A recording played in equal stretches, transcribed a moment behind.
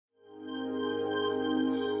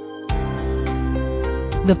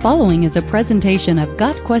The following is a presentation of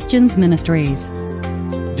Got Questions Ministries.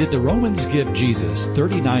 Did the Romans give Jesus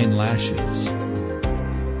 39 lashes?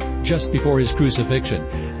 Just before his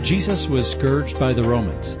crucifixion, Jesus was scourged by the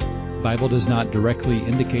Romans. The Bible does not directly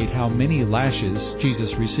indicate how many lashes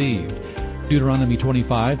Jesus received. Deuteronomy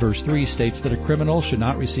 25 verse 3 states that a criminal should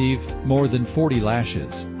not receive more than 40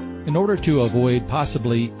 lashes. In order to avoid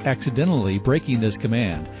possibly accidentally breaking this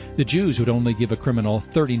command, the Jews would only give a criminal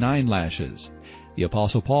 39 lashes. The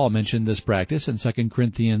Apostle Paul mentioned this practice in 2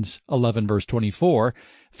 Corinthians 11 verse 24,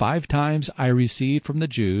 5 times I received from the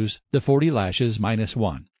Jews the 40 lashes minus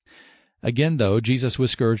 1. Again, though, Jesus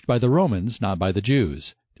was scourged by the Romans, not by the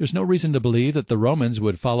Jews. There's no reason to believe that the Romans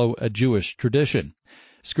would follow a Jewish tradition.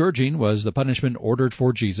 Scourging was the punishment ordered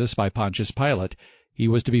for Jesus by Pontius Pilate. He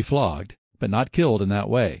was to be flogged, but not killed in that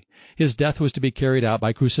way. His death was to be carried out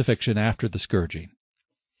by crucifixion after the scourging.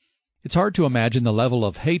 It's hard to imagine the level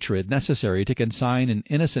of hatred necessary to consign an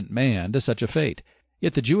innocent man to such a fate.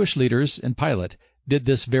 Yet the Jewish leaders and Pilate did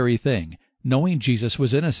this very thing, knowing Jesus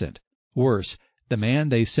was innocent. Worse, the man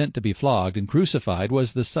they sent to be flogged and crucified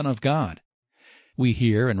was the Son of God. We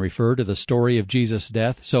hear and refer to the story of Jesus'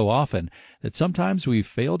 death so often that sometimes we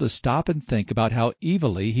fail to stop and think about how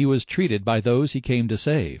evilly he was treated by those he came to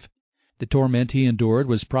save. The torment he endured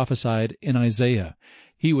was prophesied in Isaiah.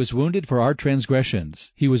 He was wounded for our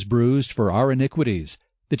transgressions. He was bruised for our iniquities.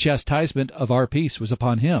 The chastisement of our peace was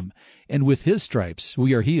upon him, and with his stripes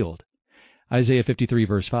we are healed. Isaiah 53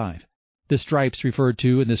 verse 5. The stripes referred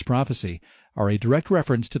to in this prophecy are a direct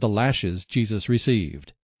reference to the lashes Jesus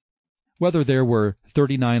received. Whether there were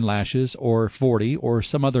 39 lashes or 40 or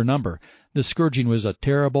some other number, the scourging was a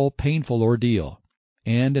terrible, painful ordeal.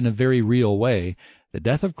 And in a very real way, the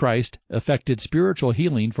death of Christ effected spiritual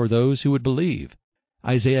healing for those who would believe.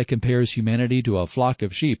 Isaiah compares humanity to a flock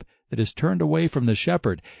of sheep that is turned away from the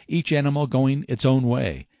shepherd, each animal going its own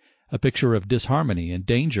way, a picture of disharmony and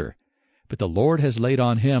danger. But the Lord has laid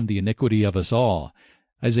on him the iniquity of us all.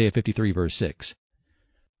 Isaiah 53 verse 6.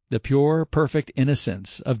 The pure, perfect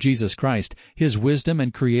innocence of Jesus Christ, his wisdom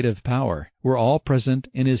and creative power, were all present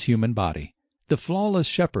in his human body. The flawless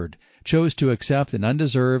shepherd chose to accept an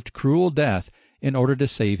undeserved, cruel death in order to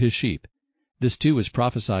save his sheep. This too was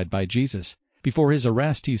prophesied by Jesus. Before his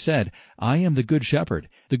arrest he said, I am the good shepherd.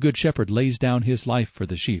 The good shepherd lays down his life for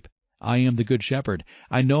the sheep. I am the good shepherd.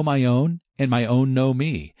 I know my own, and my own know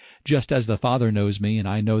me, just as the Father knows me, and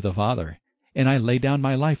I know the Father. And I lay down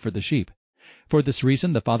my life for the sheep. For this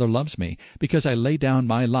reason the Father loves me, because I lay down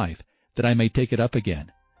my life, that I may take it up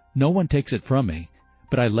again. No one takes it from me,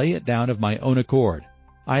 but I lay it down of my own accord.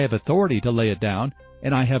 I have authority to lay it down,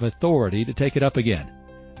 and I have authority to take it up again.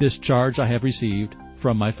 This charge I have received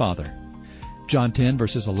from my Father. John 10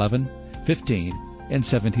 verses 11, 15, and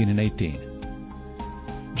 17 and 18.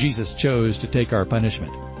 Jesus chose to take our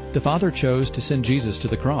punishment. The Father chose to send Jesus to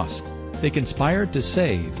the cross. They conspired to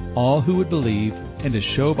save all who would believe and to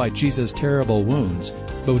show by Jesus' terrible wounds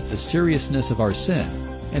both the seriousness of our sin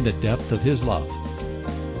and the depth of his love.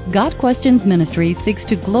 Got Questions Ministry seeks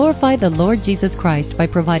to glorify the Lord Jesus Christ by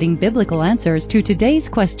providing biblical answers to today's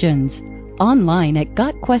questions. Online at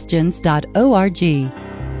gotquestions.org.